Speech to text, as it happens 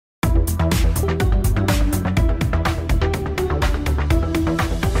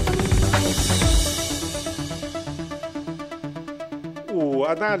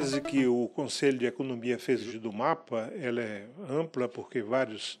A análise que o Conselho de Economia fez do Mapa, ela é ampla porque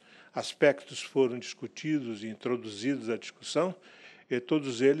vários aspectos foram discutidos e introduzidos à discussão, e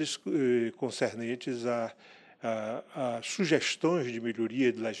todos eles concernentes a sugestões de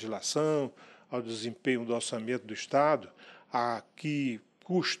melhoria de legislação, ao desempenho do orçamento do Estado, a que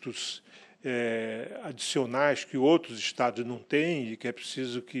custos adicionais que outros estados não têm e que é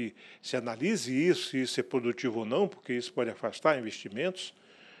preciso que se analise isso, se isso é produtivo ou não, porque isso pode afastar investimentos,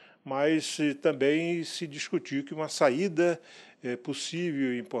 mas também se discutiu que uma saída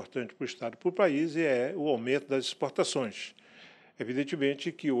possível e importante para o Estado e para o país é o aumento das exportações.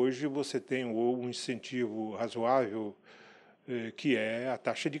 Evidentemente que hoje você tem um incentivo razoável, que é a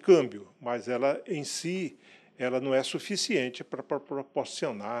taxa de câmbio, mas ela em si ela não é suficiente para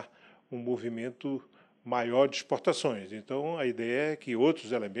proporcionar um movimento maior de exportações. Então, a ideia é que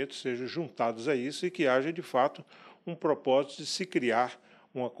outros elementos sejam juntados a isso e que haja, de fato, um propósito de se criar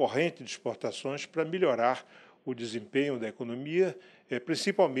uma corrente de exportações para melhorar o desempenho da economia,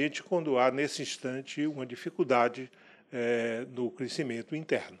 principalmente quando há, nesse instante, uma dificuldade no crescimento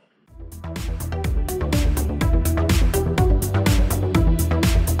interno.